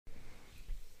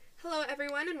Hello,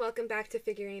 everyone, and welcome back to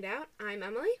Figuring It Out. I'm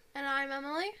Emily. And I'm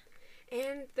Emily.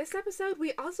 And this episode,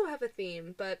 we also have a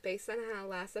theme, but based on how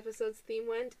last episode's theme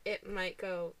went, it might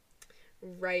go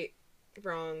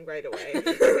wrong right away.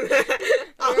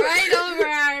 Right over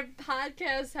our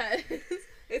podcast heads.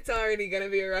 It's already gonna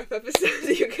be a rough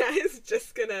episode, you guys.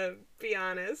 Just gonna be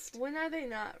honest. When are they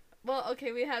not? Well,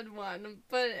 okay, we had one,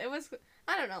 but it was...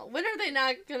 I don't know. When are they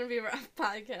not going to be rough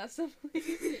podcasts?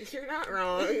 You're not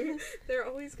wrong. They're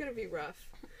always going to be rough.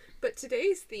 But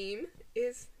today's theme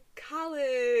is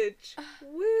college.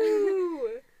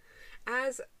 Woo!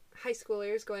 As high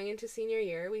schoolers going into senior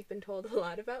year, we've been told a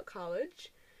lot about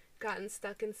college. Gotten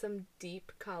stuck in some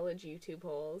deep college YouTube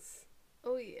holes.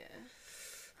 Oh, yeah.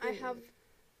 I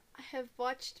have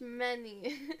watched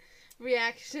many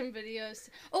reaction videos.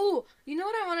 Oh, you know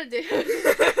what I want to do?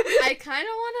 I kind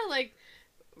of want to,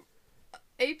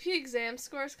 AP exam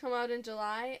scores come out in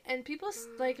July, and people,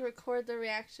 record their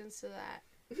reactions to that.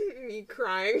 Me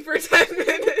crying for 10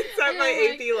 minutes at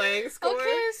my AP Lang score.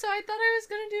 Okay, so I thought I was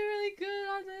going to do really good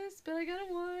on this, but I got a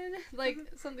 1.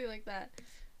 Something like that.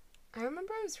 I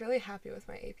remember I was really happy with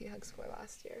my AP Hug score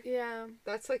last year. Yeah.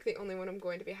 That's, the only one I'm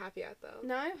going to be happy at, though.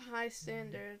 Now I have high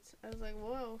standards. I was like,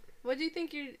 whoa. What do you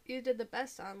think you did the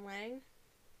best on, Lang?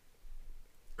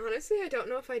 Honestly, I don't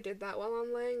know if I did that well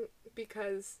on Lang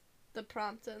because... The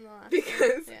prompt in the last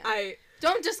Because one. Yeah. I...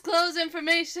 Don't disclose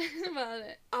information about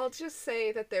it. I'll just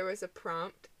say that there was a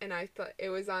prompt, and I thought it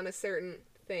was on a certain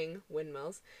thing,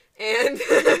 windmills, and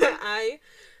I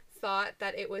thought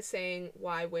that it was saying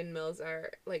why windmills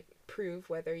are, prove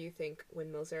whether you think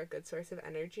windmills are a good source of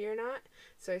energy or not.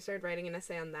 So I started writing an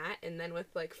essay on that, and then with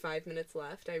 5 minutes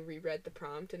left, I reread the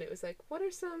prompt, and it was what are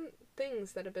some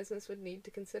things that a business would need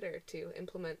to consider to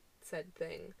implement said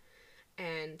thing?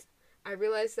 And I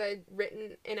realized I'd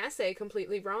written an essay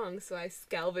completely wrong, so I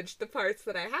salvaged the parts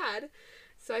that I had.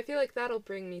 So I feel like that'll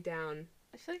bring me down.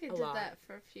 I feel like I did that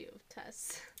for a few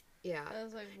tests. Yeah. I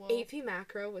was like, whoa. AP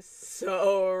Macro was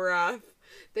so rough.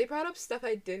 They brought up stuff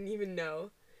I didn't even know.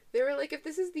 They were like, if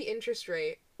this is the interest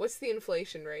rate, what's the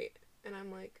inflation rate? And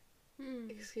I'm like,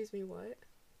 excuse me, what?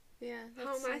 Yeah.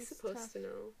 How am I supposed to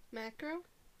know? Macro?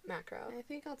 Macro. I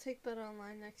think I'll take that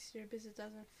online next year because it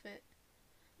doesn't fit.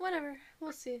 Whatever.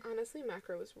 We'll see. Honestly,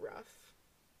 macro was rough.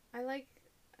 I like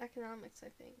economics, I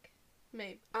think.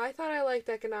 Maybe. I thought I liked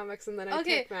economics and then I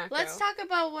took macro. Let's talk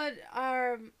about what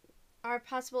our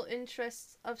possible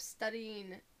interests of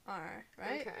studying are,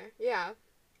 right? Okay. Yeah.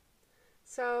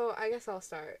 So, I guess I'll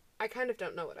start. I kind of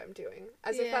don't know what I'm doing.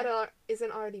 As if that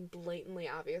isn't already blatantly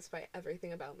obvious by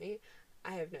everything about me,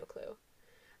 I have no clue.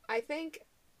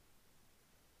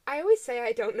 I always say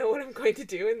I don't know what I'm going to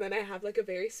do, and then I have, a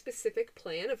very specific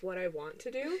plan of what I want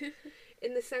to do,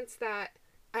 in the sense that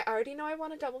I already know I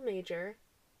want a double major.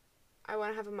 I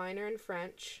want to have a minor in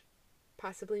French,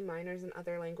 possibly minors in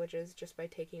other languages, just by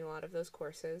taking a lot of those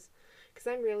courses, because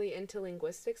I'm really into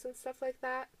linguistics and stuff like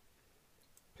that,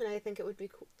 and I think it would be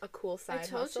a cool side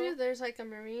hustle. I told you there's, a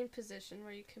marine position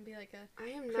where you can be, I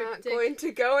am not going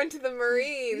to go into the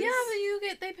Marines! Yeah,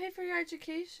 but they pay for your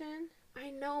education. I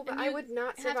know, but I would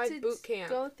not survive boot camp.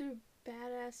 Go through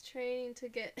badass training to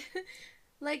get,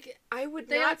 I would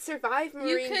not survive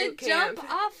Marine boot camp. You could jump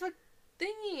off a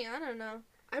thingy. I don't know.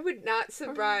 I would not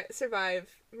survive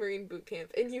Marine boot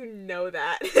camp, and you know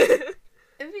that.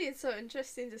 It'd be so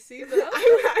interesting to see, though.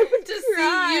 I would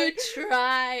see you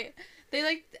try.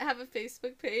 They have a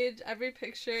Facebook page. Every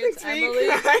picture it's Emily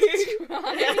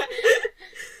trying.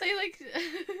 They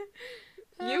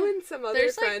You and some other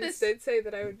friends did say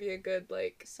that I would be a good,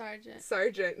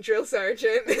 drill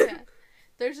sergeant. Yeah.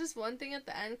 There's this one thing at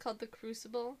the end called the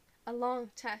Crucible. A long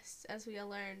test, as we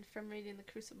learned from reading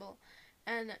the Crucible.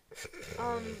 And,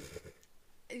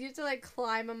 you have to,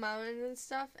 climb a mountain and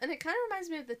stuff. And it kind of reminds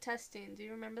me of the testing. Do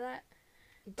you remember that?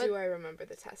 Do I remember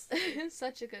the testing? It's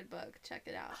such a good book. Check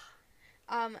it out.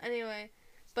 Anyway.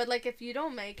 But, if you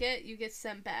don't make it, you get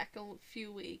sent back a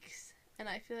few weeks. And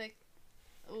I feel like...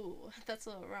 Ooh, that's a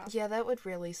little rough. Yeah, that would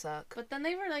really suck. But then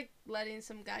they were, letting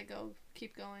some guy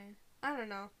keep going. I don't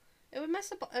know. It would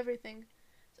mess up everything.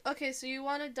 Okay, so you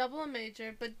want to double a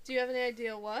major, but do you have any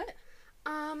idea what?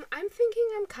 I'm thinking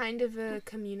I'm kind of a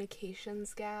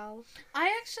communications gal.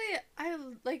 I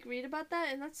read about that,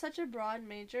 and that's such a broad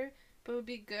major, but it would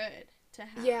be good to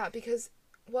have. Yeah, because,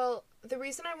 the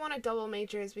reason I want a double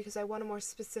major is because I want a more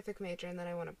specific major, and then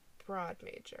I want a broad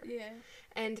major. Yeah.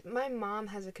 And my mom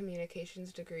has a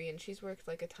communications degree, and she's worked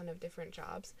a ton of different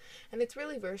jobs, and it's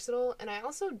really versatile. And I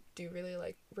also do really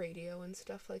like radio and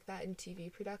stuff like that in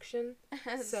TV production.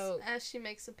 As she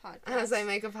makes a podcast. As I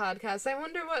make a podcast, I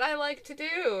wonder what I like to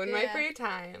do in my free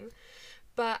time.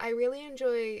 But I really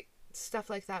enjoy stuff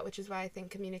like that, which is why I think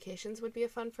communications would be a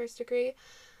fun first degree.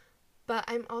 But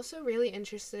I'm also really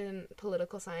interested in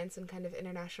political science and kind of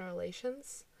international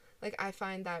relations. Like, I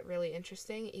find that really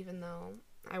interesting, even though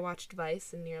I watched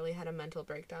Vice and nearly had a mental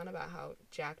breakdown about how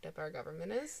jacked up our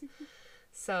government is.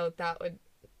 So that would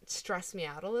stress me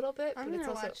out a little bit. I'm but gonna it's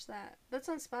also watch that. That's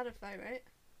on Spotify, right?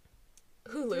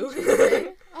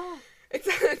 Hulu. Oh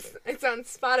It's on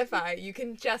Spotify. You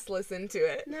can just listen to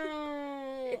it.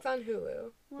 no! It's on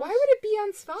Hulu. Well, Why would it be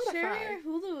on Spotify? Share your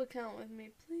Hulu account with me,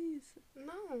 please.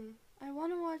 No. I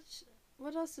want to watch.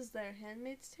 What else is there?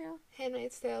 Handmaid's Tale.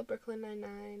 Handmaid's Tale, Brooklyn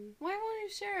Nine-Nine. Why won't you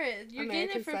share it? You're American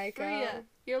getting it for Psycho. free.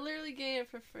 You're literally getting it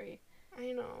for free.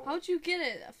 I know. How'd you get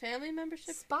it? A family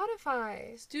membership?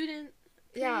 Spotify. Student?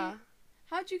 Pay? Yeah.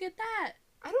 How'd you get that?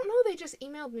 I don't know. They just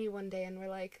emailed me one day and were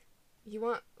like, "You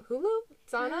want Hulu?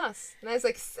 It's on us." And I was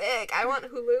like, "Sick! I want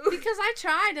Hulu." Because I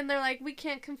tried, and they're like, "We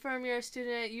can't confirm you're a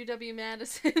student at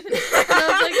UW-Madison." And I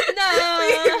was like,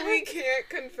 "No." we can't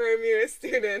confirm you're a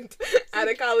student at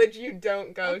a college you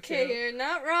don't go to. Okay, you're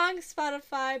not wrong,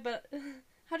 Spotify, but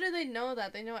how do they know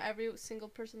that? They know every single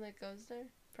person that goes there?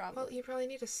 Probably. Well, you probably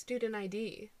need a student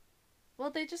ID.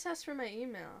 Well, they just asked for my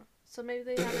email. So maybe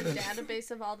they have a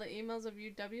database of all the emails of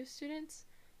UW students?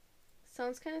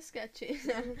 Sounds kind of sketchy.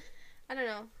 I don't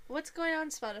know. What's going on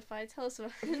Spotify? Tell us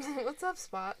about it. What's up,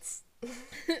 Spots?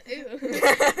 Ew.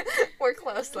 We're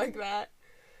close like that.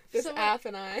 Just So App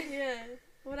and I. Yeah.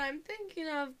 What I'm thinking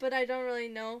of, but I don't really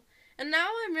know. And now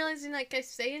I'm realizing, like, I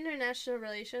say international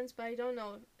relations, but I don't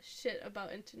know shit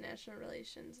about international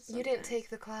relations. You didn't sometimes. take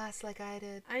the class like I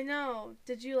did. I know.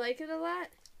 Did you like it a lot?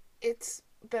 It's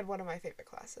been one of my favorite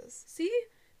classes. See?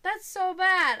 That's so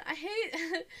bad. I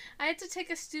hate... I had to take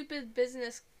a stupid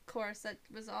business course that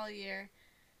was all year.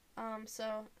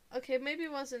 So... Okay, maybe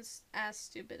it wasn't as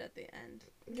stupid at the end.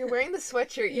 You're wearing the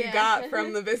sweatshirt you Yeah. got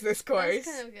from the business course.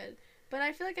 That's kind of good. But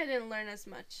I feel like I didn't learn as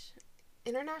much.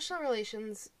 International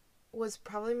relations was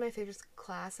probably my favorite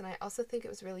class, and I also think it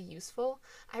was really useful.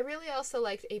 I really also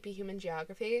liked AP Human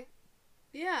Geography.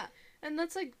 Yeah, and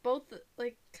that's like both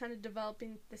like kind of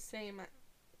developing the same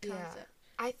concept. Yeah.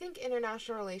 I think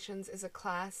international relations is a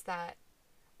class that,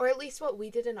 or at least what we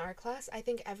did in our class, I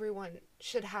think everyone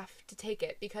should have to take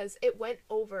it because it went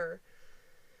over.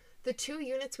 The 2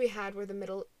 units we had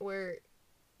were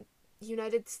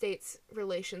United States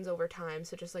relations over time,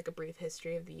 so just like a brief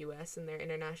history of the U.S. and their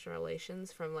international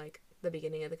relations from like the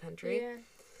beginning of the country. Yeah.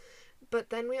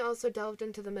 But then we also delved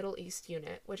into the Middle East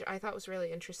unit, which I thought was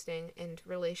really interesting, and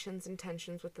relations and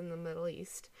tensions within the Middle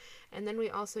East. And then we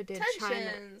also did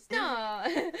Tensions. China.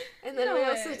 No. And then No we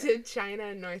also way. did China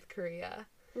and North Korea.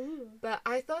 Ooh. But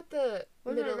I thought the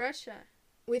What middle... about Russia?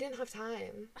 We didn't have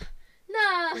time.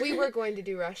 No. We were going to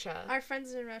do Russia. Our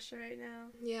friends in Russia right now.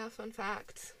 Yeah, fun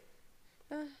fact.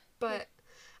 Ugh. But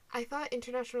I thought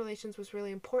international relations was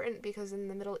really important because in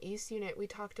the Middle East unit we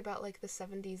talked about like the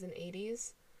 70s and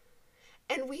 80s.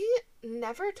 And we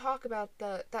never talk about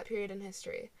that period in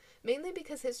history. Mainly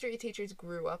because history teachers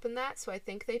grew up in that, so I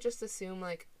think they just assume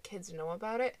like kids know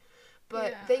about it.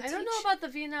 But Yeah. they I don't know about the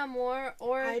Vietnam War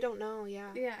or... I don't know, yeah.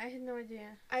 Yeah, I had no idea.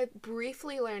 I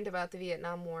briefly learned about the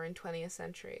Vietnam War in 20th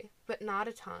century, but not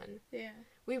a ton. Yeah.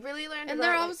 We really learned And about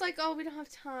they're always like, oh, we don't have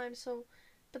time, so...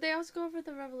 But they always go over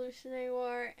the Revolutionary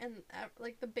War and,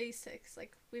 like, the basics.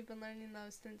 Like, we've been learning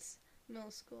those since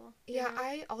middle school. you Yeah, know?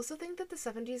 I also think that the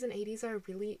 70s and 80s are a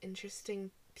really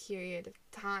interesting period of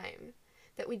time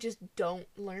that we just don't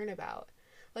learn about.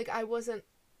 Like, I wasn't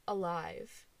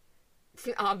alive,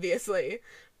 obviously,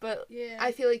 but Yeah.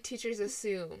 I feel like teachers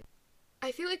assume.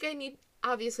 I feel like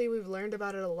obviously we've learned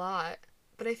about it a lot,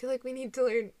 but I feel like we need to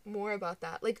learn more about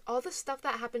that. Like, all the stuff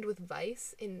that happened with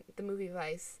Vice, in the movie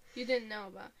Vice, You didn't know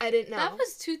about. I didn't know. That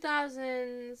was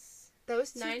 2000s. That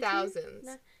was 19? 2000s.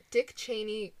 No. Dick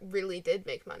Cheney really did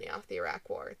make money off the Iraq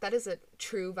War. That is a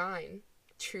true vine.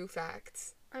 True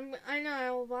facts. I know, I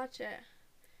will watch it.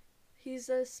 He's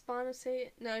a spawn of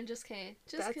Satan. No, I'm just kidding.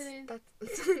 Kidding.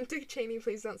 That's Dick Cheney,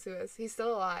 please don't sue us. He's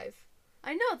still alive.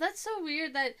 I know, that's so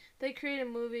weird that they create a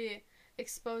movie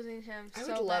exposing him I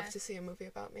so would love bad. to see a movie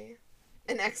about me.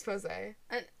 An expose.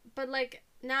 But, like,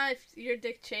 now if you're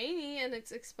Dick Cheney and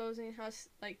it's exposing how,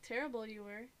 like, terrible you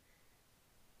were.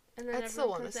 And then I'd still everyone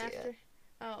wanna comes see after. it.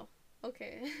 Oh,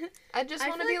 okay. I just I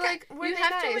want to feel be like, were you they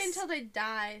have nice? to wait until they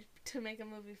die to make a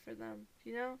movie for them,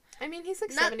 you know? I mean, he's like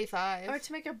Not- 75. Or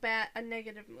to make a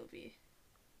negative movie.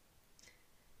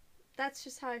 That's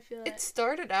just how I feel. It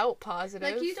started out positive.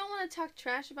 Like, you don't want to talk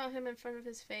trash about him in front of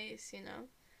his face, you know?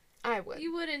 I would.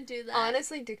 You wouldn't do that.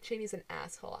 Honestly, Dick Cheney's an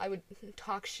asshole. I would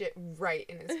talk shit right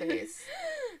in his face.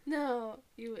 No,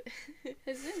 you would.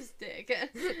 His name's Dick.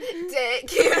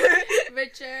 Dick.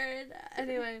 Richard.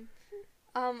 Anyway,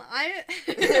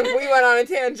 We went on a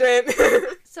tangent.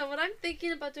 So what I'm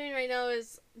thinking about doing right now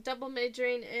is double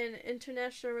majoring in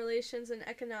international relations and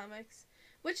economics,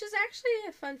 which is actually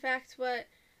a fun fact what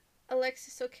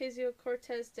Alexis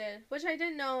Ocasio-Cortez did, which I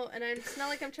didn't know, and it's not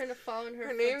like I'm trying to follow in her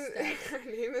footsteps. Her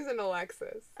name isn't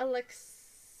Alexis.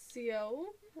 Alexio?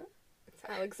 It's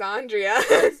Alexandria.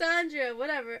 Alexandria,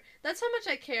 whatever. That's how much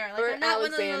I care. Like, Or I'm not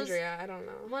Alexandria, I don't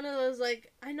know. one of those,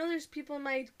 like, I know there's people in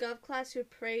my gov class who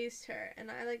praised her,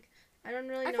 and I don't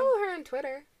really know. I follow her on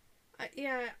Twitter.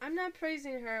 Yeah, I'm not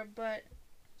praising her, but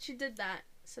she did that.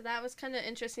 So that was kind of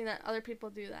interesting that other people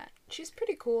do that. She's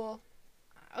pretty cool.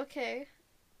 Okay.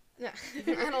 No.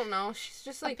 I don't know. She's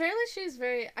just like...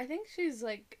 Apparently I think she's,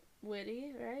 like,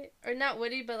 witty, right? Or not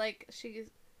witty, but, like, she's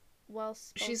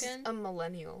well-spoken. She's a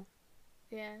millennial.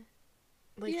 Yeah.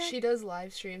 Like, Yeah. she does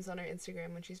live streams on her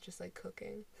Instagram when she's just, like,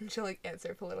 cooking. And she'll, like,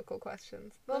 answer political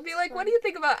questions. They'll That's be like, fun. what do you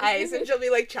think about ice? And she'll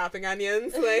be, like, chopping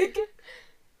onions, like...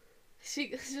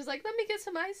 She's like, let me get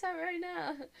some ice out right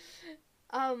now.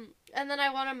 And then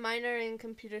I want to minor in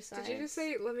computer science. Did you just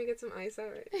say, let me get some ice out?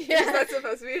 Right? Yeah. Is that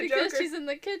supposed to be a because joke? she's in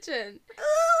the kitchen.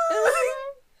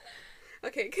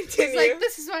 Okay, continue. She's like,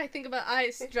 this is what I think about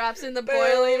ice. Drops in the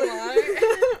boiling water.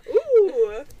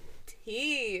 Ooh,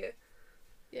 tea.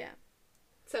 Yeah.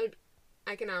 So,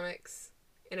 economics,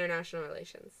 international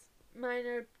relations.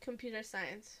 Minor computer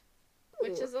science.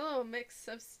 Which Ooh. is a little mix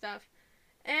of stuff.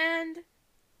 And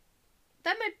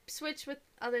that might switch with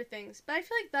other things. But I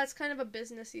feel like that's kind of a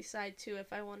businessy side too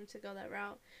if I wanted to go that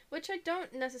route. Which I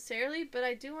don't necessarily, but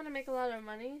I do want to make a lot of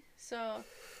money. So...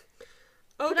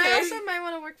 Okay. But I also might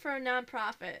want to work for a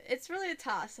nonprofit. It's really a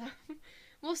toss-up.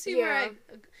 We'll see where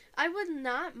I would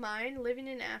not mind living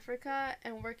in Africa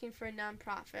and working for a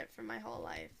nonprofit for my whole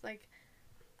life. Like,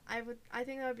 I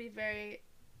think that would be very,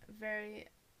 very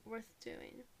worth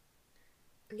doing.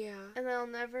 Yeah. And then I'll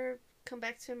never come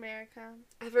back to America.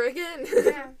 Ever again.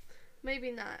 Yeah, maybe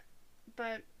not.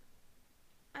 But,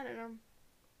 I don't know.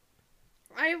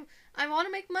 I want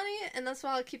to make money, and that's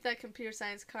why I'll keep that computer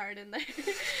science card in there.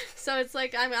 So it's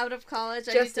like I'm out of college.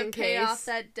 I Just need to in pay case. off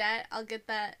that debt. I'll get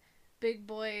that big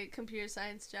boy computer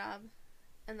science job,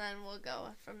 and then we'll go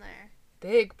from there.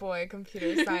 Big boy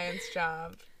computer science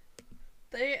job.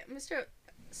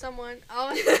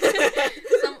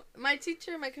 My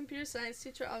teacher, my computer science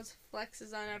teacher, always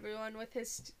flexes on everyone with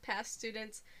his past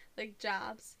students' like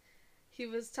jobs. He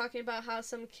was talking about how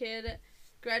some kid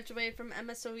graduated from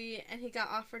MSOE and he got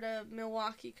offered a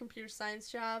Milwaukee computer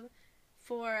science job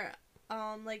for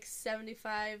like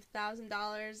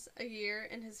 $75,000 a year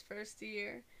in his first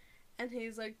year, and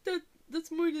he's like,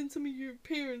 that's more than some of your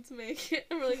parents make.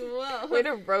 And we're like, whoa. Way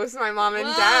to roast my mom and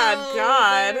dad.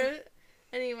 God.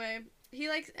 Anyway, he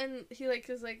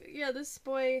is like, yeah, this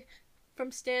boy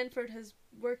from Stanford has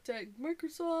worked at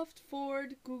Microsoft,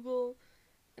 Ford, Google,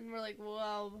 and we're like,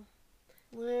 wow.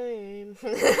 Lame.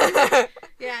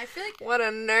 Yeah, I feel like what a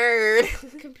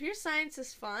nerd. computer science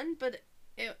is fun, but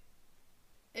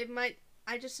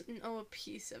I just know a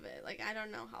piece of it. Like, I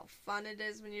don't know how fun it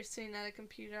is when you're sitting at a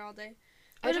computer all day.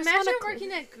 But imagine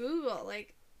working at Google,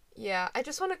 like... Yeah, I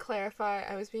just want to clarify,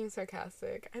 I was being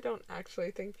sarcastic. I don't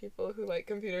actually think people who like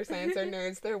computer science are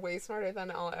nerds. They're way smarter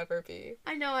than I'll ever be.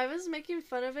 I know, I was making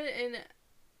fun of it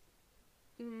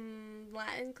in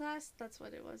Latin class. That's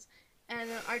what it was. And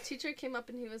our teacher came up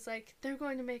and he was like, they're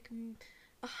going to make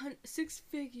 6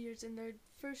 figures in their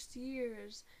first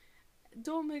years.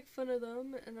 Don't make fun of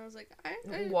them. And I was like,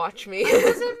 Watch me. I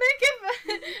wasn't making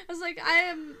fun. I was like,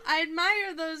 I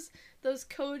admire those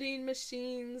coding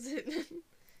machines.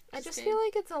 I just feel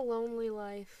like it's a lonely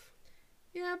life.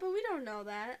 Yeah, but we don't know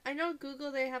that. I know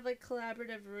Google, they have like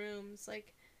collaborative rooms.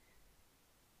 Like,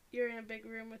 you're in a big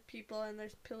room with people and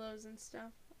there's pillows and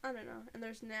stuff. I don't know. And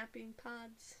there's napping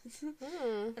pods.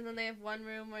 And then they have one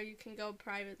room where you can go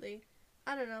privately.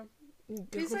 I don't know.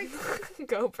 He's like...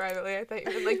 Go privately. I thought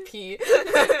you meant like pee.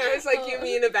 I was like, you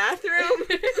mean a bathroom?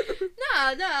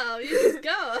 No, you just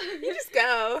go. You just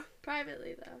go.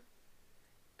 Privately, though.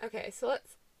 Okay, so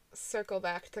let's circle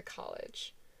back to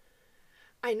college.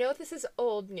 I know this is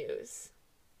old news,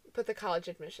 but the college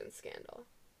admissions scandal.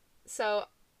 So,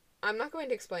 I'm not going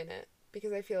to explain it,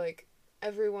 because I feel like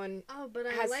everyone... Oh, but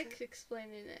I like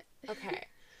explaining it. Okay.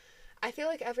 I feel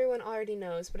like everyone already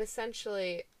knows, but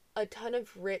essentially, a ton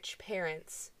of rich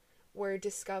parents were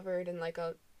discovered in, like,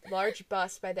 a large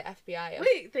bust by the FBI.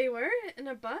 Wait, they were in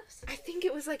a bust? I think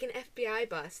it was, like, an FBI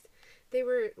bust. They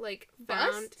were, like,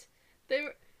 found... Bust? They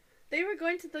were... They were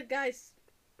going to the guy's...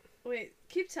 Wait,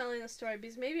 keep telling the story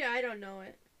because maybe I don't know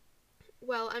it.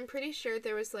 Well, I'm pretty sure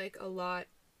there was, like, a lot.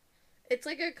 It's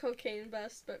like a cocaine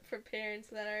bust, but for parents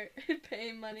that are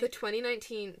paying money. The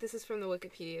 2019, this is from the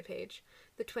Wikipedia page.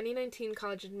 The 2019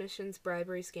 college admissions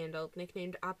bribery scandal,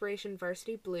 nicknamed Operation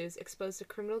Varsity Blues, exposed a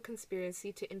criminal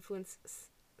conspiracy to influence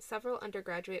several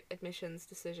undergraduate admissions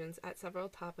decisions at several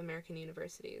top American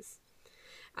universities.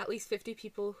 At least 50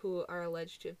 people who are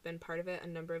alleged to have been part of it, a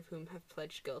number of whom have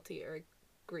pledged guilty or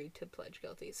agreed to pledge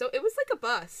guilty. So it was like a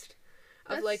bust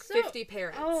of That's like so... 50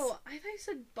 parents. Oh, I thought you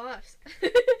said bus.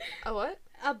 A what?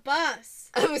 A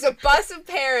bus. It was a bus of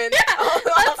parents. Yeah,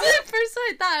 that's the first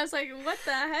I thought. I was like, what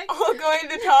the heck? All going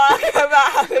to talk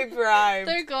about how they bribed.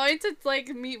 They're going to like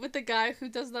meet with the guy who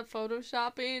does the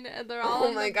photoshopping, and they're all.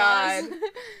 Oh my god.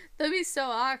 That'd be so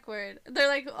awkward. They're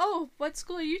like, "Oh, what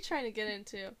school are you trying to get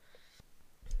into?"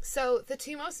 So the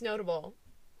two most notable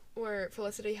were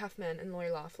Felicity Huffman and Lori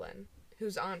Loughlin,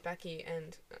 whose Aunt Becky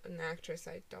and an actress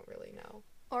I don't really know.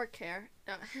 Or care.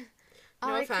 No. No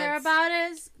All offense. I care about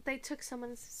is they took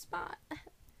someone's spot.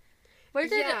 Where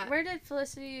did Yeah.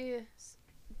 Felicity's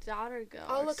daughter go?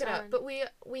 I'll or look it son? up, but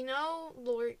we know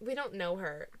Lori. We don't know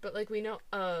her, but like we know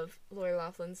of Lori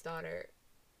Loughlin's daughter,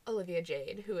 Olivia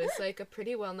Jade, who is like a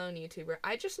pretty well-known YouTuber.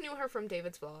 I just knew her from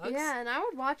David's vlogs. Yeah, and I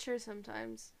would watch her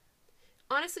sometimes.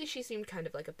 Honestly, she seemed kind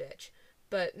of like a bitch,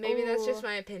 but maybe that's just Ooh.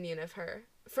 my opinion of her.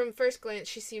 From first glance,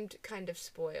 she seemed kind of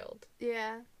spoiled,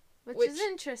 Yeah, which Which- is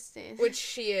interesting. which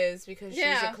she is because she's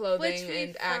Yeah, a clothing which we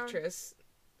and found- actress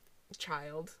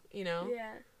child, you know?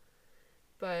 Yeah.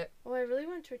 But Oh, I really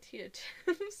want tortilla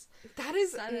chips. that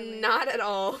is Suddenly. not at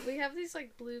all. We have these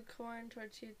like blue corn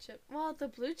tortilla chip. Well, the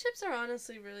blue chips are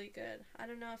honestly really good. I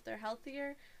don't know if they're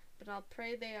healthier, but I'll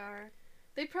pray they are.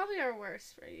 They probably are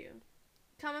worse for you.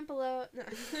 Comment below. No.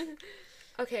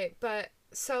 Okay, but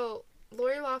so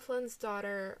Lori Loughlin's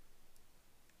daughter,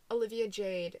 Olivia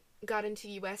Jade, got into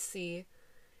USC,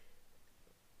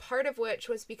 part of which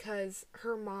was because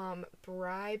her mom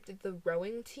bribed the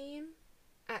rowing team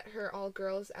at her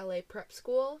all-girls LA prep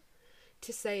school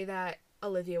to say that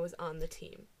Olivia was on the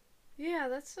team. Yeah,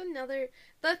 that's another.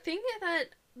 The thing that,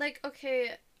 like,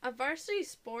 okay, a varsity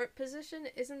sport position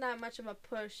isn't that much of a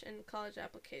push in college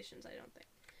applications, I don't think.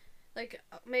 Like,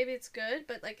 maybe it's good,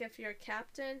 but, like, if you're a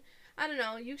captain, I don't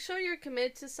know, you show you're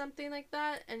committed to something like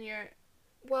that, and you're.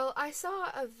 Well, I saw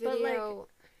a But, like- video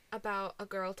about a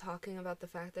girl talking about the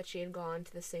fact that she had gone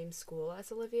to the same school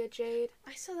as Olivia Jade.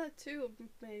 I saw that too,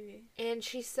 maybe. And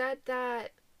she said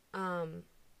that,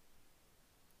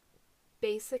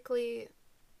 basically,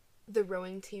 the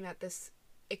rowing team at this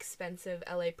expensive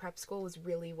LA prep school was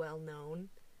really well known.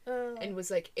 And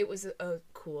was like, it was a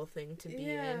cool thing to be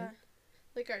in.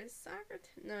 Like our soccer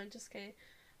team. No, just kidding.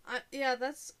 I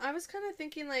was kind of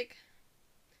thinking, like,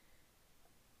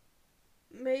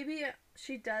 maybe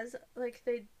she does, like,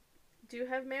 they do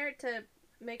have merit to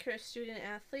make her a student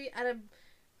athlete at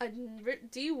a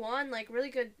D1, like, really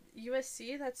good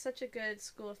USC. That's such a good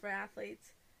school for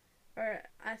athletes. Or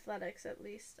athletics, at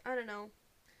least. I don't know.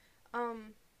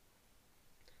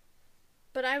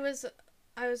 But I was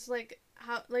like,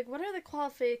 what are the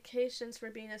qualifications for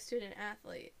being a student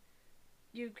athlete?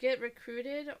 You get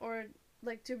recruited, or,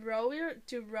 like, do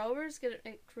rowers get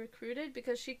recruited?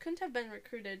 Because she couldn't have been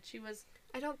recruited. She was...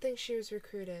 I don't think she was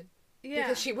recruited. Yeah.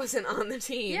 Because she wasn't on the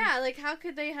team. Yeah, like, how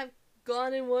could they have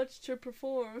gone and watched her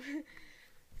perform?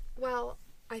 Well,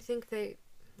 I think they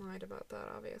lied about that,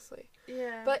 obviously.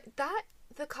 Yeah. But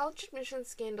the college admissions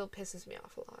scandal pisses me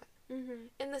off a lot. Mm-hmm.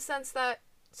 In the sense that,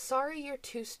 sorry you're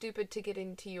too stupid to get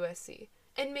into USC.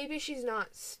 And maybe she's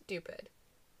not stupid.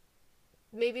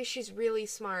 Maybe she's really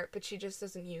smart, but she just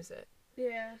doesn't use it.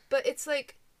 Yeah. But it's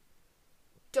like,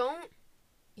 don't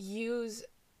use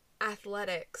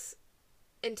athletics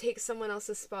and take someone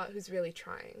else's spot who's really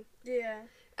trying. Yeah.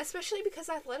 Especially because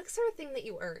athletics are a thing that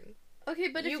you earn. Okay,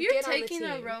 but You if you're get on the taking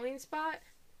a team. rowing spot,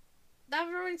 that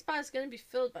rowing spot is going to be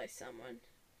filled by someone.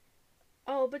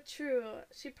 Oh, but true.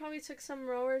 She probably took some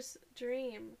rower's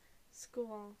dream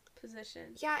school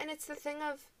position. Yeah, and it's the thing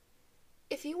of,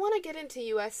 if you want to get into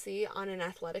USC on an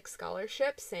athletic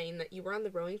scholarship saying that you were on the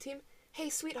rowing team, hey,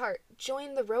 sweetheart,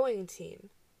 join the rowing team.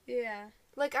 Yeah.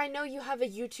 Like, I know you have a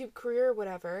YouTube career or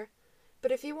whatever,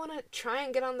 but if you want to try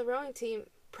and get on the rowing team,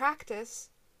 practice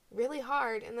really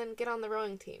hard and then get on the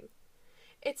rowing team.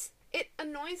 It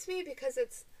annoys me because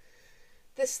it's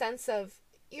the sense of,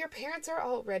 your parents are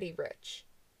already rich.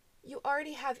 You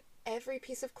already have every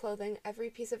piece of clothing, every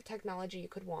piece of technology you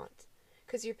could want.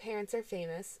 Because your parents are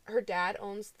famous. Her dad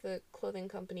owns the clothing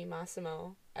company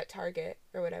Massimo at Target,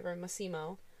 or whatever,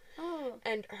 Massimo. Oh.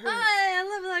 And her... I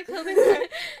love that clothing.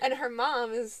 and her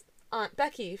mom is Aunt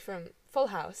Becky from Full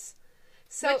House.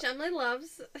 So Which Emily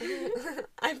loves.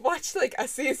 I've watched like a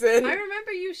season. I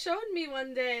remember you showed me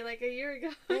one day, like a year ago.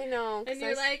 I know. And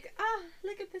you're like, oh,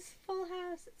 look at this Full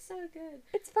House. It's so good.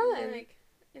 It's fun. And I'm like,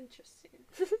 interesting.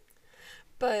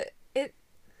 But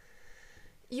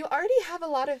you already have a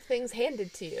lot of things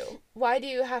handed to you. Why do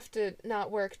you have to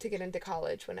not work to get into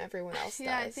college when everyone else does?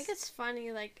 Yeah, I think it's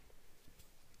funny, like,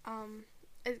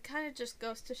 it kind of just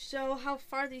goes to show how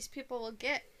far these people will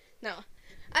get. No,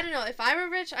 I don't know. If I were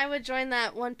rich, I would join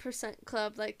that 1%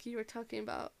 club like you were talking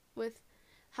about with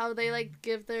how they, like,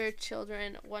 give their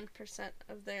children 1%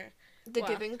 of their The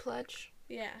wealth. giving pledge.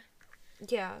 Yeah.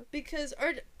 Yeah. Because,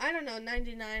 or, I don't know,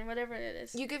 99, whatever it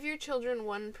is. You give your children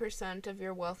 1% of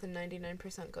your wealth and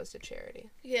 99% goes to charity.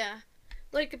 Yeah.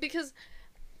 Like, because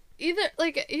either,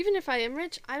 like, even if I am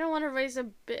rich, I don't want to raise a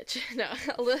bitch. No,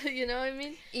 you know what I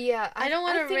mean? Yeah. I don't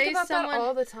want to raise think about someone that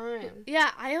all the time.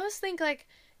 Yeah, I always think, like,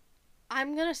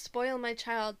 I'm going to spoil my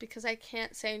child because I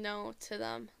can't say no to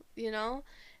them, you know?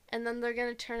 And then they're going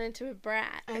to turn into a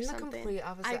brat or I'm the something. complete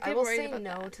opposite. I I get will worried say about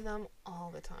no that. to them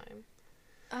all the time.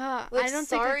 I don't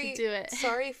think I could do it.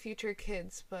 Sorry, future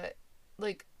kids, but,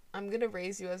 like, I'm going to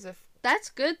raise you as if That's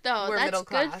good, though. we're That's middle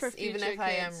good class, for future even if kids.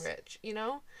 I am rich, you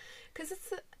know? Because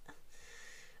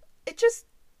it just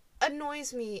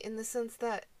annoys me in the sense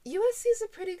that USC is a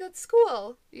pretty good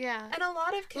school. Yeah. And a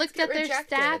lot of kids Looked get at their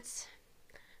rejected. stats.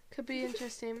 Could be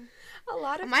interesting. A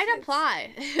lot I of might kids.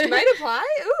 apply. Might apply?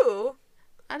 Ooh.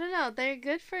 I don't know. They're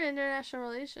good for international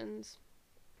relations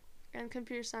and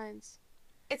computer science.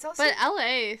 It's also But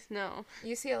LA, no.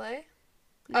 UCLA?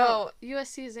 No,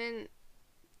 USC is in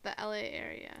the LA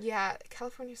area. Yeah,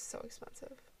 California's so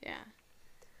expensive. Yeah.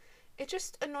 It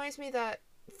just annoys me that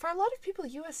for a lot of people,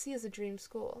 USC is a dream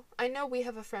school. I know we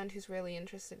have a friend who's really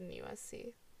interested in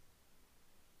USC.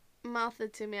 Mouth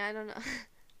it to me. I don't know.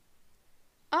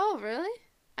 Oh, really?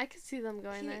 I could see them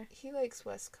going there. He likes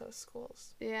West Coast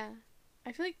schools. Yeah.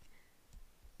 I feel like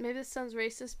maybe this sounds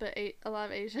racist, but a lot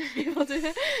of Asian people do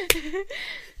it.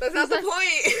 That's not the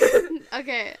point.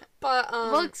 Okay. But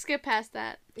we'll skip past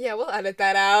that. Yeah, we'll edit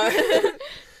that out.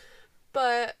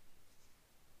 But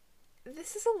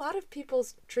this is a lot of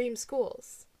people's dream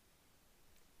schools.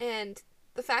 And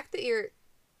the fact that you're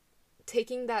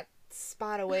taking that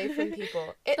spot away from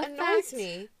people, it annoys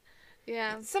me.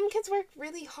 Yeah. Some kids work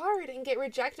really hard and get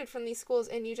rejected from these schools,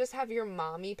 and you just have your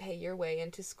mommy pay your way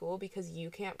into school because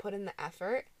you can't put in the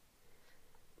effort.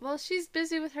 Well, she's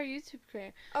busy with her YouTube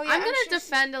career. Oh, yeah, I'm going to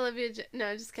defend Olivia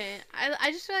No, just kidding.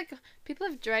 I just feel like people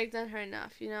have dragged on her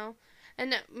enough, you know?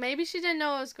 And maybe she didn't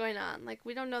know what was going on. Like,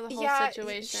 we don't know the whole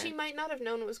situation. She might not have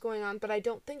known what was going on, but I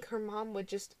don't think her mom would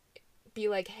just be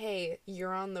like, hey,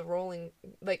 you're on the rolling,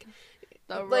 like...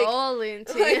 The rolling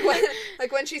team.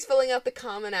 Like when she's filling out the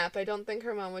Common App, I don't think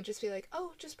her mom would just be like,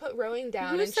 oh, just put rowing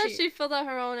down. Who said she filled out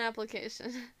her own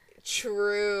application?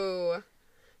 True.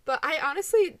 But I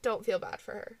honestly don't feel bad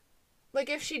for her. Like,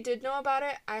 if she did know about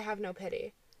it, I have no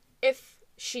pity. If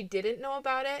she didn't know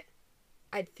about it,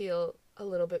 I'd feel a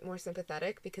little bit more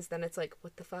sympathetic, because then it's like,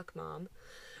 what the fuck, Mom?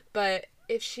 But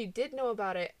if she did know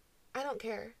about it, I don't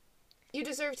care. You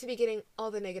deserve to be getting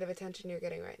all the negative attention you're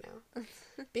getting right now.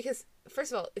 Because,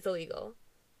 first of all, it's illegal.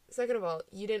 Second of all,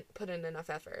 you didn't put in enough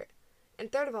effort. And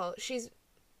third of all, she's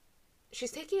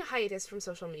taking a hiatus from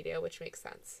social media, which makes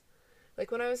sense.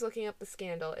 Like, when I was looking up the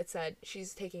scandal, it said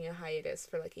she's taking a hiatus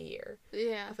for, like, a year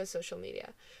of a social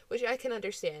media. Which I can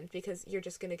understand, because you're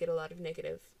just going to get a lot of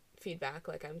negative feedback,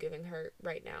 like I'm giving her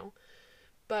right now.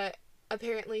 But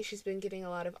apparently she's been getting a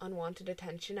lot of unwanted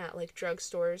attention at, like,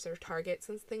 drugstores or Targets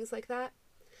and things like that.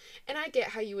 And I get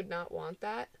how you would not want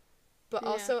that. But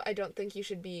also, I don't think you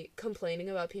should be complaining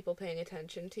about people paying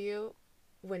attention to you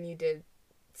when you did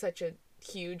such a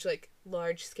huge, like,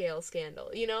 large-scale scandal,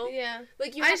 you know? Yeah.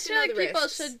 Like, you have to know the risks. I feel like people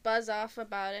should buzz off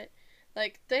about it.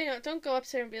 Like, they don't go up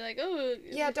there and be like, oh.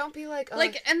 Yeah, don't be like,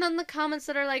 like, and then the comments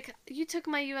that are like, you took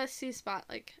my USC spot.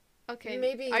 Like, okay.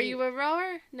 Maybe. Are you a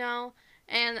rower? No.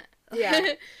 And,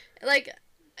 yeah. like,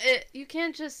 you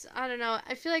can't just, I don't know.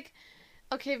 I feel like,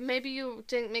 okay, maybe you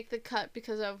didn't make the cut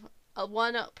because of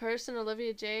one person,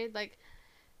 Olivia Jade. Like,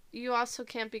 you also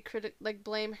can't be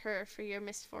blame her for your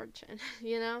misfortune,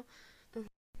 you know?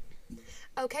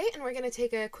 Okay, and we're going to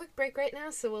take a quick break right now,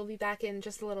 so we'll be back in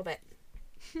just a little bit.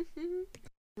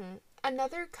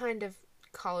 Another kind of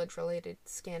college-related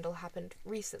scandal happened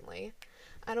recently.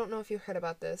 I don't know if you heard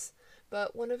about this,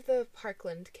 but one of the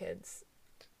Parkland kids,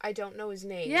 I don't know his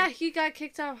name. Yeah, he got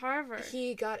kicked out of Harvard.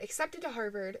 He got accepted to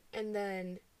Harvard, and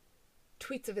then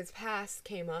tweets of his past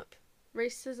came up.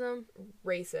 Racism.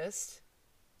 Racist.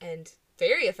 And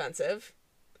very offensive.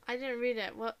 I didn't read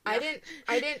it. What? I No.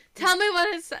 didn't. Tell me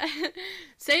what it said.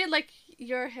 Say it like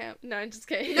you're him. No, I'm just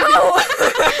kidding. No!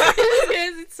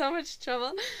 It's in so much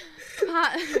trouble.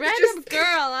 Random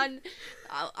girl on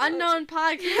unknown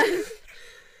podcast.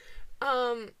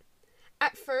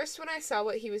 At first when I saw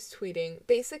what he was tweeting,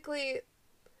 basically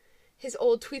his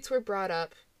old tweets were brought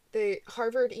up.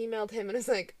 Harvard emailed him and was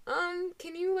like,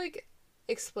 can you, like,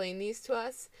 explain these to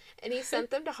us? And he sent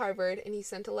them to Harvard, and he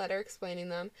sent a letter explaining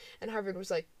them, and Harvard was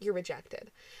like, you're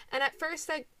rejected. And at first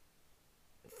I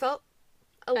felt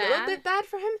a little bit bad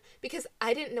for him, because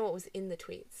I didn't know what was in the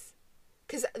tweets.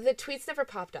 Because the tweets never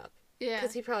popped up. Yeah.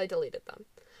 Because he probably deleted them.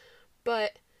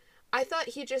 But I thought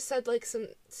he just said, like, some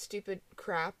stupid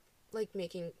crap, like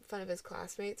making fun of his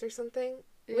classmates or something,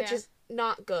 which is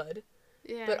not good.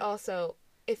 Yeah. But also,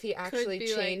 if he actually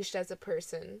changed as a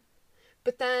person.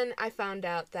 But then I found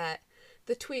out that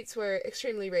the tweets were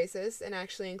extremely racist and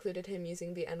actually included him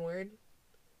using the N-word.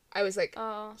 I was like,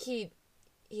 he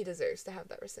deserves to have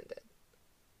that rescinded.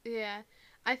 Yeah.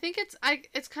 I think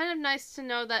it's kind of nice to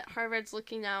know that Harvard's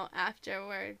looking out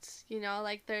afterwards, you know,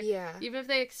 like they're, even if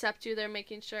they accept you, they're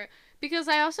making sure, because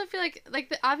I also feel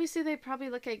like obviously they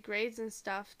probably look at grades and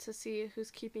stuff to see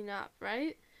who's keeping up,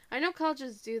 right? I know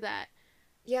colleges do that.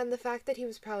 Yeah, and the fact that he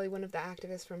was probably one of the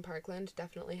activists from Parkland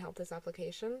definitely helped his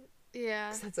application. Yeah.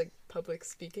 'Cause that's, like, public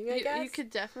speaking, I guess. You could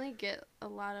definitely get a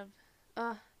lot of,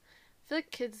 I feel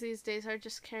like kids these days are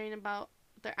just caring about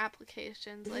their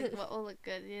applications, like, what will look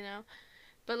good, you know?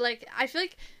 But, like, I feel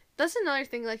like that's another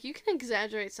thing, like, you can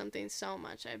exaggerate something so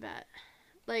much, I bet.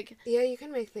 Like... Yeah, you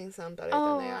can make things sound better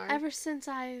than they are. Ever since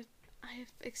I've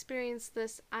experienced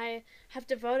this, I have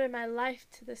devoted my life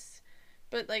to this.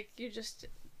 But, like,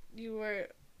 you were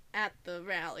at the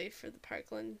rally for the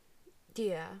Parkland.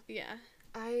 Yeah. Yeah.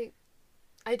 I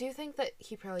do think that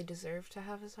he probably deserved to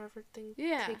have his Harvard thing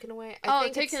taken away.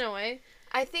 Taken away?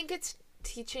 I think it's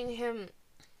teaching him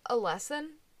a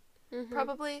lesson,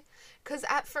 probably. Because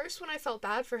at first when I felt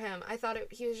bad for him, I thought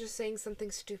he was just saying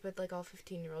something stupid like all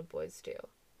 15-year-old boys do.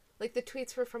 Like, the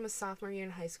tweets were from a sophomore year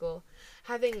in high school.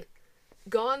 Having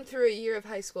gone through a year of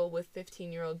high school with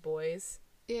 15-year-old boys...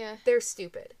 Yeah. They're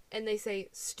stupid. And they say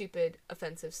stupid,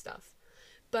 offensive stuff.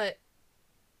 But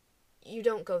you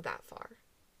don't go that far.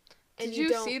 And Did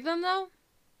you see them, though?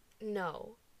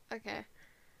 No. Okay.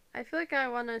 I feel like I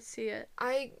want to see it.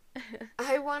 I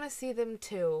want to see them,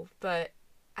 too. But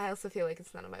I also feel like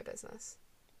it's none of my business.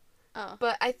 Oh.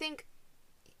 But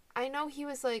I know he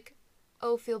was like,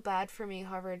 oh, feel bad for me.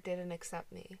 Harvard didn't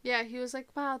accept me. Yeah, he was like,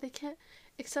 wow, they can't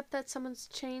accept that someone's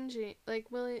changing,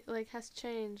 has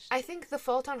changed. I think the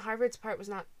fault on Harvard's part was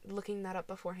not looking that up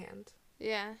beforehand.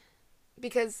 Yeah.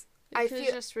 Because I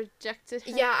feel just rejected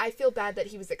him. Yeah, I feel bad that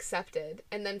he was accepted,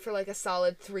 and then for like a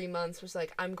solid 3 months was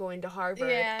like, I'm going to Harvard,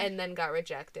 and then got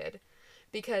rejected.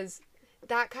 Because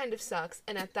that kind of sucks,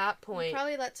 and at that point... You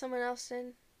probably let someone else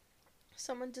in.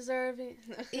 Someone deserving.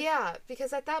 Yeah,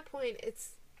 because at that point,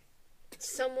 it's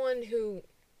someone who...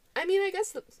 I mean, I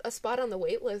guess a spot on the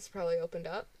wait list probably opened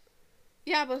up.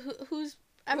 Yeah, but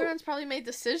everyone's probably made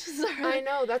decisions already. I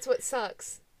know, that's what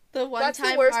sucks. That's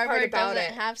the worst part about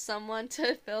it. Have someone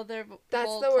to fill their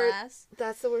whole class.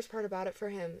 That's the worst part about it for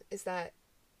him, is that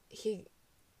he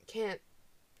can't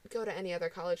go to any other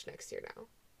college next year now.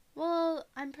 Well,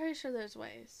 I'm pretty sure there's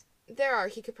ways. There are.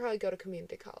 He could probably go to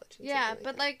community college. Yeah,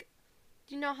 but like,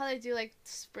 you know how they do like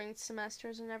spring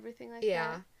semesters and everything like that?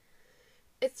 Yeah.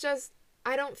 It's just,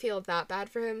 I don't feel that bad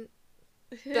for him,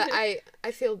 but I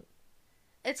feel...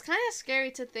 It's kind of scary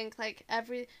to think, like,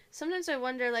 sometimes I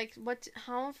wonder, like, what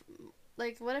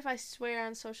if I swear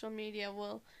on social media,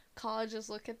 will colleges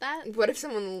look at that? What if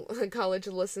someone at college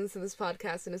listens to this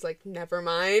podcast and is like, never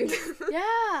mind?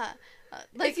 Yeah.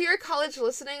 If you're a college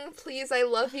listening, please, I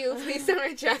love you. Please don't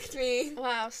reject me.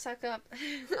 Wow, suck up.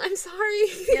 I'm sorry.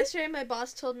 Yesterday, my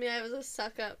boss told me I was a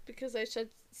suck up because I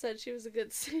said she was a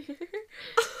good singer.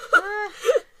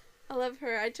 I love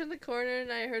her. I turned the corner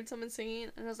and I heard someone singing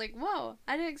and I was like, whoa,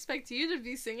 I didn't expect you to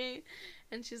be singing.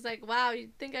 And she's like, wow, you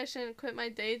think I shouldn't quit my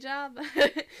day job?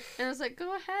 And I was like,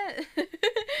 go ahead.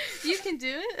 You can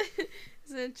do it.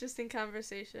 It's an interesting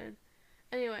conversation.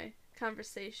 Anyway,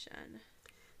 conversation.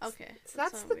 Okay. So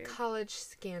that's the weird college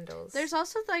scandals. There's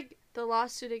also, like, the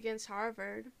lawsuit against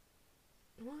Harvard.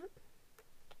 What?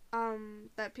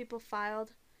 That people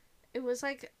filed. It was,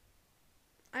 like,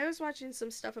 I was watching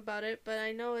some stuff about it, but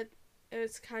I know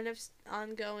it's kind of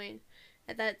ongoing.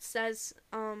 That says,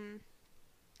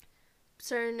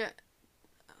 certain,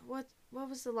 what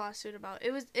was the lawsuit about?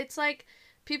 It's like,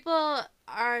 people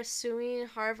are suing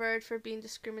Harvard for being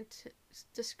discriminatory.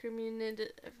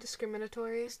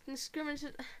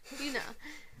 You know.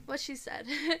 what she said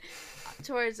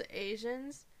towards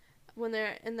Asians when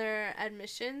they're in their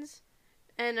admissions,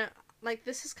 and like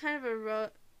this is kind of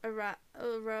a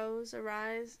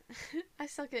rise. I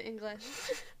suck at English.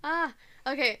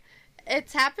 Okay.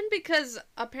 It's happened because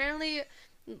apparently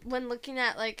when looking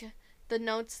at like the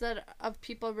notes that of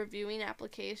people reviewing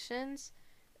applications,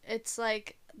 it's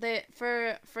like they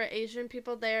for Asian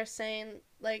people they're saying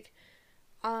like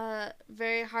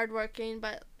very hardworking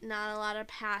but not a lot of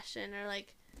passion, or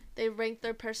like they rank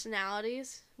their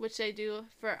personalities, which they do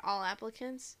for all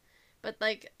applicants. But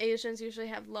like Asians usually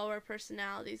have lower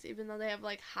personalities even though they have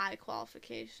like high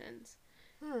qualifications.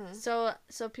 So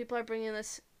people are bringing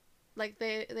this, like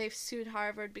they've sued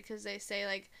Harvard because they say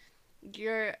like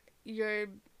you're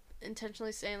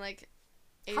intentionally saying like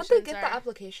Asians How'd they get the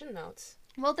application notes?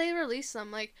 Well, they release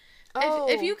them. Like Oh.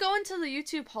 if you go into the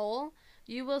YouTube poll,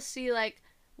 you will see like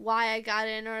why I got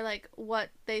in or like what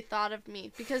they thought of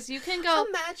me, because you can go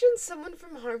Imagine someone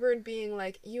from Harvard being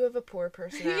like, you have a poor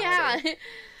personality. yeah.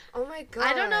 Oh my god.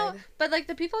 I don't know, but like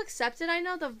the people accepted, I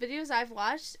know the videos I've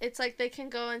watched, it's like they can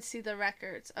go and see the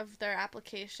records of their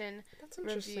application That's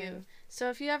interesting. review. So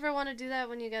if you ever want to do that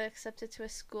when you get accepted to a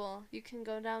school, you can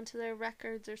go down to their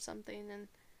records or something and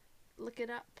look it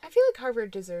up. I feel like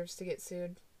Harvard deserves to get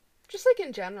sued. Just like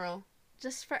in general.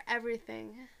 Just for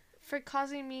everything. For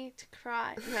causing me to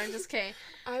cry. No, I'm just kidding.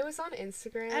 I was on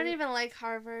Instagram. I don't even like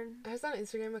Harvard. I was on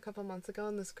Instagram a couple months ago,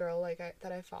 and this girl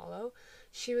that I follow,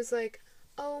 she was like,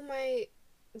 "Oh, my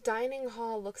dining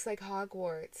hall looks like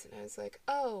Hogwarts," and I was like,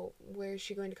 "Oh, where is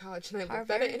she going to college?" And I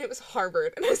looked at it, and it was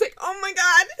Harvard, and I was like, "Oh my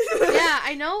god!" Yeah,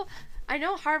 I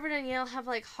know Harvard and Yale have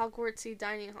like Hogwartsy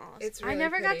dining halls. It's really I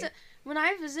never pretty. got to. When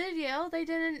I visited Yale, they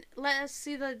didn't let us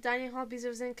see the dining hall because it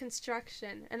was in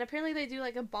construction. And apparently they do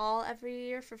like a ball every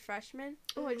year for freshmen.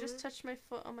 Oh, I just touched my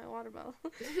foot on my water bottle.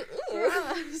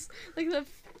 Gross. Like the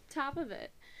top of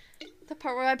it. The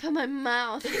part where I put my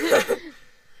mouth.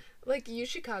 Like U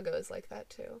Chicago is like that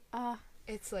too. Ah.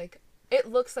 It's like, it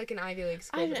looks like an Ivy League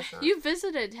school, but it's not. You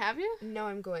visited, have you? No,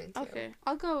 I'm going to. Okay,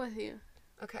 I'll go with you.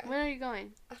 Okay. When are you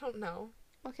going? I don't know.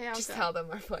 Okay, I'll Just go. tell them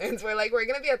our plans. We're like, we're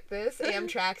gonna be at this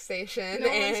Amtrak station, No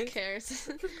and one cares.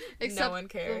 no Except one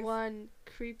cares. the one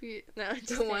creepy. No, just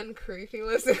The kidding. one creepy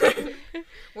listener.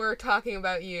 We're talking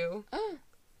about you. Oh,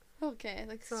 okay.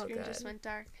 Like the all screen just good. went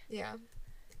dark. Yeah.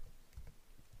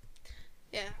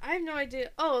 Yeah, I have no idea.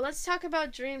 Oh, let's talk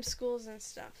about dream schools and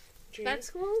stuff. Dream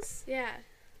schools? Yeah,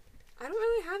 I don't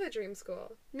really have a dream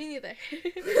school. me neither.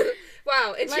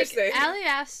 Wow, interesting. Like, Allie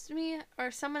asked me,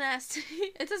 or someone asked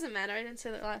me. It doesn't matter. I didn't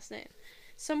say their last name.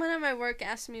 Someone at my work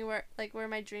asked me where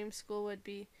my dream school would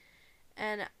be,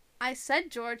 and I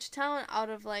said Georgetown out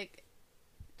of like,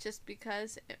 just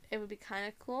because it would be kind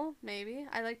of cool. Maybe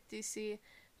I like DC,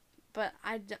 but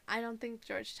I don't think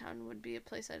Georgetown would be a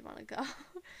place I'd want to go.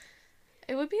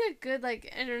 It would be a good like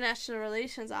international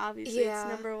relations. Obviously, Yeah.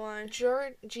 it's number one.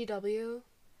 GW.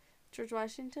 George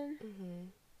Washington. Mm-hmm.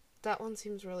 That one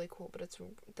seems really cool, but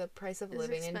the price of It's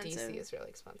living in expensive. DC is really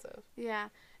expensive. Yeah,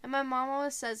 and my mom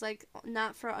always says like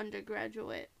not for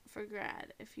undergraduate, for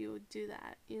grad. If you would do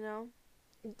that, you know.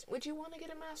 Would you want to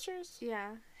get a master's?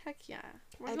 Yeah, heck yeah.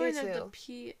 We're I going do to the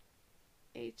too.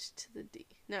 PH to the D.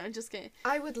 No, I'm just kidding.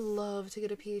 I would love to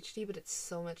get a PhD, but it's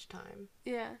so much time.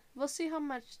 Yeah, we'll see how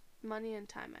much money and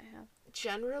time I have.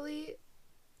 Generally,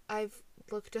 I've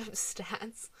looked up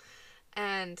stats,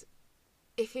 and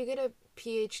if you get a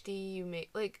PhD, you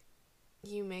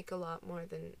make a lot more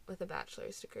than with a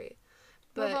bachelor's degree.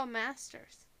 What But about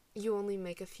masters? you only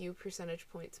make a few percentage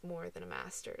points more than a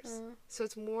master's. So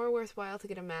it's more worthwhile to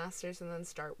get a master's and then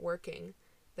start working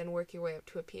than work your way up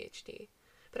to a PhD.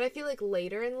 But I feel like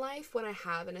later in life, when I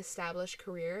have an established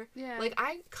career, Yeah. like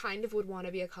I kind of would want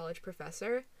to be a college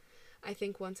professor. I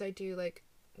think once I do like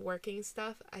working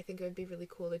stuff, I think it would be really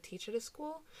cool to teach at a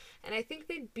school. And I think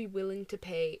they'd be willing to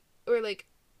pay, or like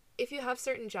if you have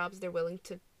certain jobs, they're willing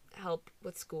to help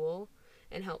with school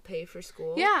and help pay for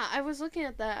school. Yeah, I was looking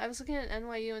at that. I was looking at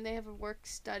NYU, and they have a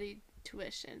work-study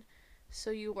tuition.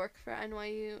 So you work for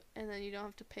NYU, and then you don't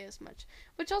have to pay as much.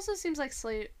 Which also seems like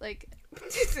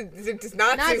It does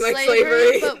not not seem like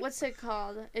slavery, slavery. but what's it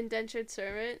called? Indentured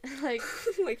servant? Like,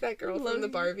 Like that girl from the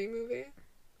Logan. Barbie movie.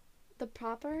 the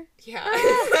proper? Yeah.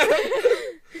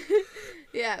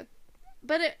 Yeah.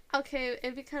 But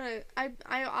it'd be kind of,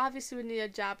 I obviously would need a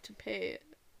job to pay.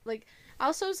 Like, I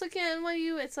also was looking at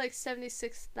NYU, it's like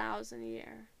 $76,000 a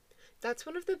year. That's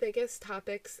one of the biggest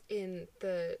topics in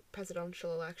the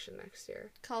presidential election next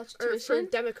year. College Or for tuition?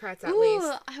 Democrats, at Ooh,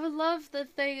 least. I would love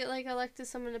that they, like, elected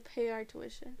someone to pay our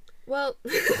tuition. Well,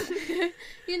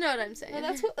 You know what I'm saying. well,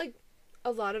 that's what, like,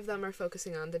 a lot of them are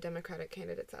focusing on, the Democratic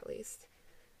candidates, at least.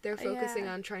 They're focusing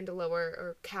Yeah. on trying to lower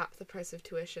or cap the price of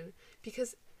tuition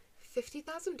because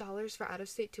 $50,000 for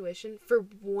out-of-state tuition for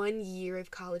 1 year of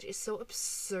college is so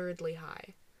absurdly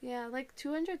high. Yeah, like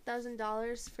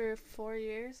 $200,000 for 4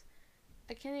 years.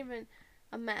 I can't even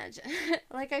imagine.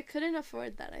 Like, I couldn't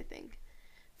afford that, I think.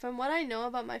 From what I know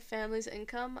about my family's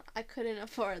income, I couldn't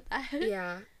afford that.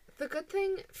 Yeah. The good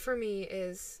thing for me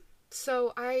is,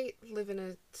 so I live in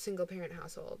a single-parent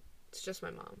household. It's just my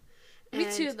mom. Me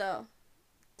And- too, though,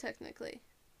 technically.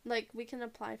 Like, we can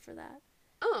apply for that.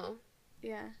 Oh.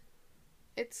 Yeah.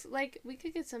 It's like, we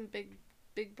could get some big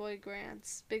boy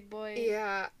grants. Big boy.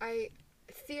 Yeah,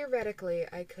 theoretically,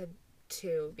 I could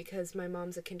too, because my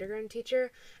mom's a kindergarten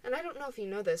teacher, and I don't know if you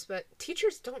know this, but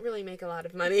teachers don't really make a lot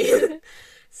of money.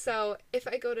 So, if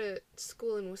I go to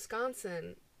school in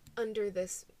Wisconsin under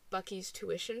this Bucky's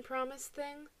tuition promise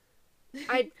thing,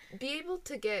 I'd be able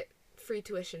to get free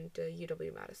tuition to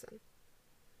UW-Madison,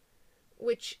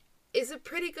 which is a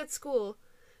pretty good school.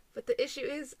 But the issue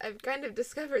is, I've kind of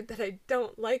discovered that I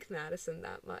don't like Madison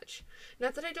that much.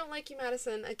 Not that I don't like you,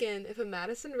 Madison. Again, if a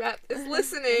Madison rep is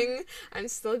listening, I'm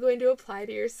still going to apply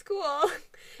to your school.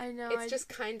 I know. It's just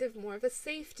kind of more of a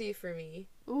safety for me,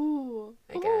 Ooh.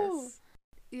 I guess.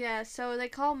 Yeah, so they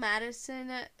call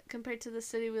Madison, compared to the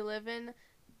city we live in,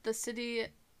 the city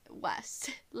west.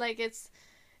 Like, it's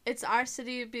our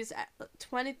city because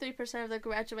 23% of the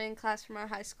graduating class from our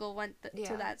high school went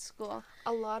to that school.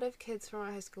 A lot of kids from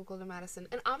our high school go to Madison.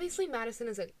 And obviously Madison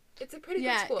is it's a pretty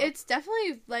Yeah, good school. it's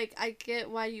definitely, like, I get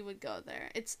why you would go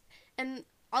there. And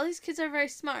all these kids are very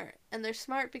smart. And they're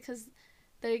smart because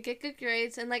they get good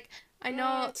grades. And, like, I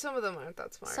know some of them aren't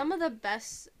that smart. some of the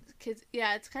best kids,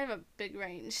 yeah, it's kind of a big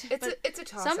range. It's a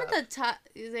toss-up.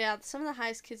 some of the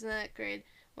highest kids in that grade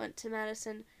went to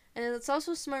Madison. And it's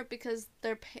also smart because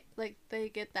they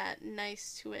get that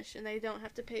nice tuition. They don't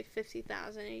have to pay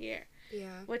 $50,000 a year.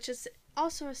 Yeah. Which is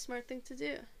also a smart thing to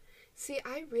do. See,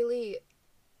 I really...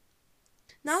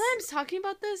 Now that I'm talking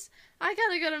about this, I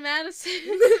gotta go to Madison.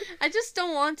 I just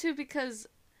don't want to because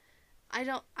I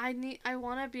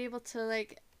want to be able to,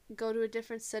 like, go to a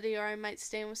different city, or I might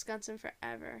stay in Wisconsin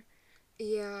forever.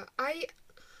 Yeah,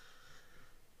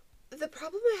 the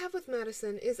problem I have with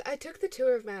Madison is I took the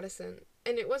tour of Madison,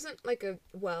 and it wasn't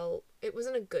it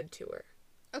wasn't a good tour.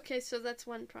 Okay, so that's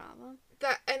one problem.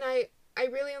 I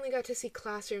really only got to see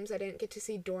classrooms. I didn't get to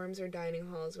see dorms or dining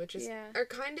halls, which are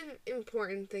kind of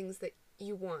important things that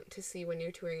you want to see when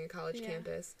you're touring a college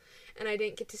campus. And I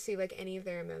didn't get to see, like, any of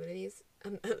their amenities.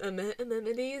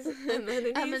 Amenities?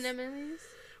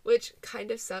 Which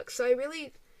kind of sucks. So I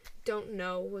really don't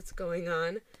know what's going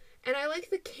on. And I like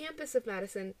the campus of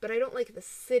Madison, but I don't like the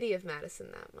city of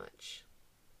Madison that much.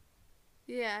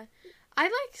 Yeah.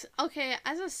 Okay,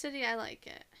 as a city, I like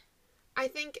it. I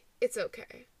think it's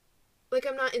okay. Like,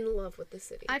 I'm not in love with the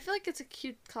city. I feel like it's a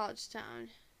cute college town.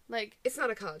 Like, it's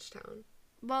not a college town.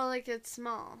 Well, like, it's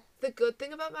small. The good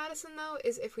thing about Madison, though,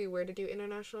 is if we were to do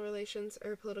international relations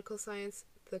or political science,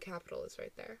 the capital is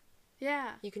right there.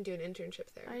 Yeah. You can do an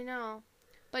internship there. I know.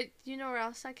 But you know where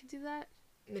else I could do that?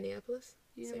 Minneapolis?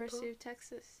 University of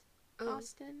Texas.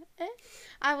 Austin.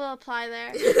 I will apply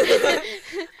there.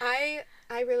 I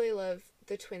really love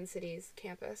the Twin Cities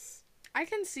campus. I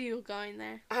can see you going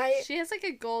there. She has, like,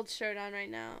 a gold shirt on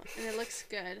right now, and it looks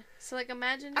good. So, like,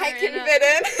 imagine her I can fit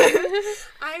in.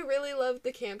 I really love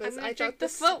the campus. I drink the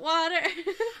foot water.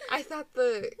 I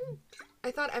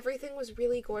thought everything was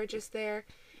really gorgeous there,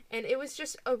 and it was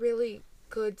just a really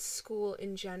good school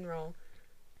in general.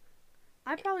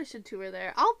 I probably should tour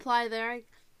there. I'll apply there.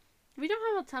 We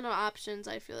don't have a ton of options,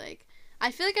 I feel like.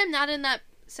 I feel like I'm not in that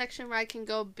section where I can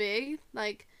go big,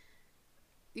 like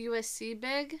USC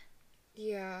big.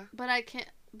 Yeah. But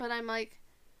I'm like,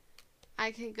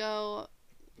 I can go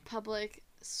public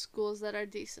schools that are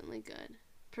decently good.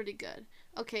 Pretty good.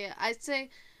 Okay, I'd say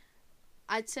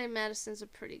Madison's a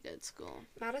pretty good school.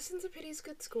 Madison's a pretty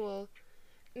good school.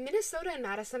 Minnesota and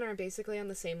Madison are basically on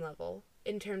the same level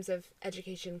in terms of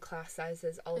education, class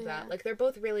sizes, all of that. Like, they're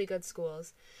both really good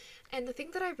schools. And the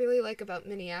thing that I really like about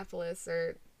Minneapolis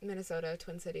or Minnesota,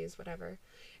 Twin Cities, whatever,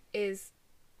 is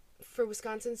for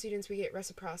Wisconsin students we get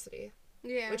reciprocity.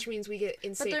 Yeah. Which means we get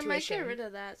in-state tuition. But they might get rid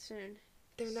of that soon.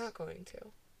 They're not going to.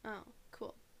 Oh,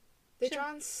 cool. They've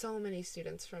drawn so many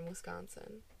students from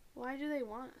Wisconsin. Why do they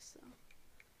want us, though?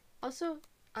 Also,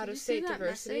 out-of-state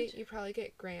diversity, you probably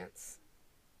get grants.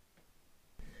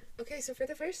 Okay, so for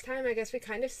the first time, I guess we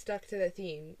kind of stuck to the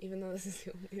theme, even though this is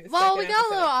the only Well, we got a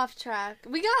little off track.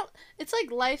 It's like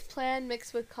life plan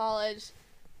mixed with college.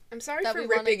 I'm sorry for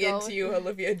ripping into you,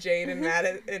 Olivia Jade and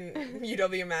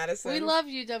UW-Madison. We love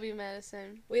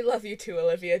UW-Madison. We love you too,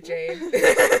 Olivia Jade.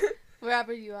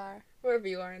 Wherever you are. wherever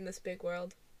you are in this big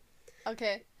world.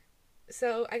 Okay.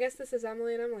 So I guess this is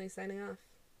Emily and Emily signing off.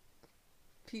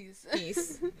 Peace.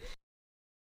 Peace.